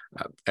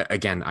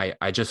 Again,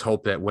 I just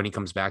hope that when he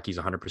comes back, he's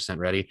 100%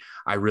 ready.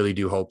 I really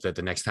do hope that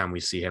the next time we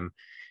see him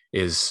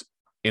is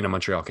in a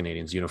Montreal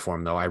Canadiens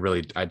uniform, though.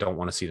 I don't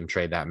want to see them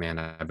trade that man.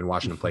 I've been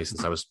watching him play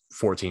since I was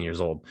 14 years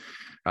old.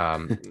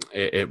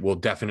 It will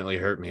definitely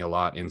hurt me a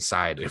lot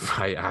inside if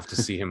I have to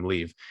see him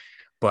leave.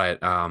 But,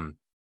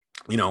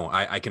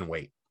 I can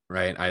wait,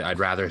 right? I'd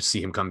rather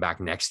see him come back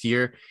next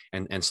year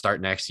and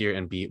start next year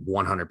and be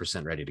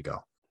 100% ready to go.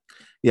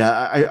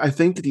 Yeah, I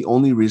think that the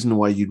only reason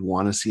why you'd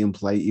want to see him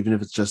play, even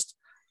if it's just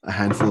a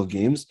handful of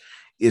games,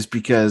 is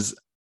because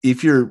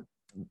if you're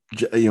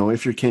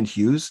Kent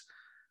Hughes,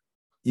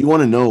 you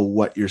want to know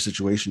what your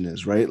situation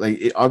is, right?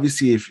 Like,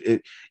 obviously,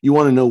 you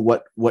want to know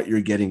what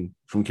you're getting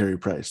from Carey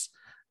Price,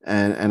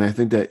 and I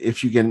think that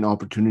if you get an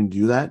opportunity to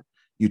do that,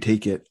 you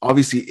take it.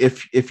 Obviously,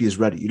 if he's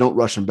ready, you don't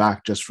rush him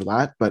back just for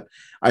that. But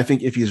I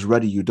think if he's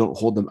ready, you don't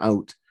hold them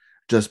out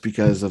just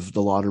because of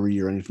the lottery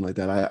or anything like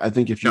that. I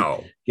think if you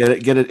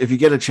if you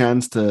get a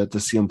chance to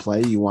see him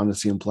play, you want to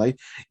see him play,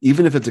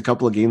 even if it's a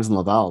couple of games in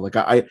Laval. Like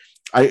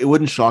it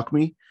wouldn't shock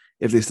me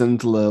if they send him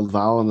to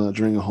Laval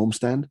during a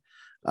homestand,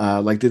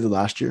 like they did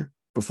last year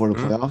before the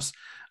playoffs,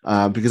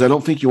 because I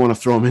don't think you want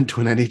to throw him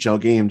into an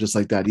NHL game just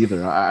like that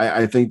either.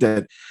 I think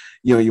that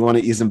you want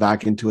to ease him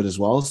back into it as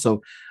well.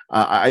 So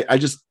I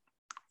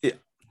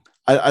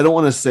don't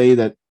want to say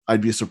that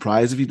I'd be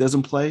surprised if he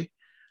doesn't play.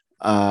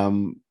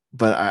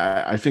 But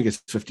I think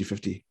it's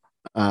 50-50.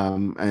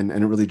 And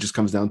it really just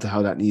comes down to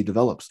how that knee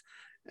develops.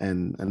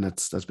 And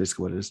that's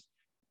basically what it is.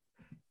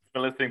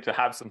 You're listening to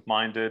Absent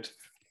Minded.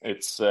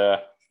 It's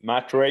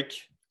Matt Drake,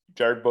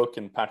 Jared Book,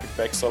 and Patrick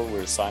Bexel.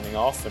 We're signing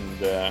off,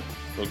 and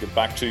we'll get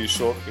back to you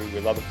shortly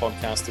with other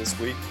podcasts this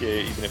week,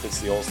 even if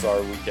it's the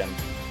All-Star weekend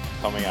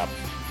coming up.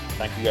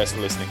 Thank you guys for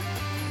listening.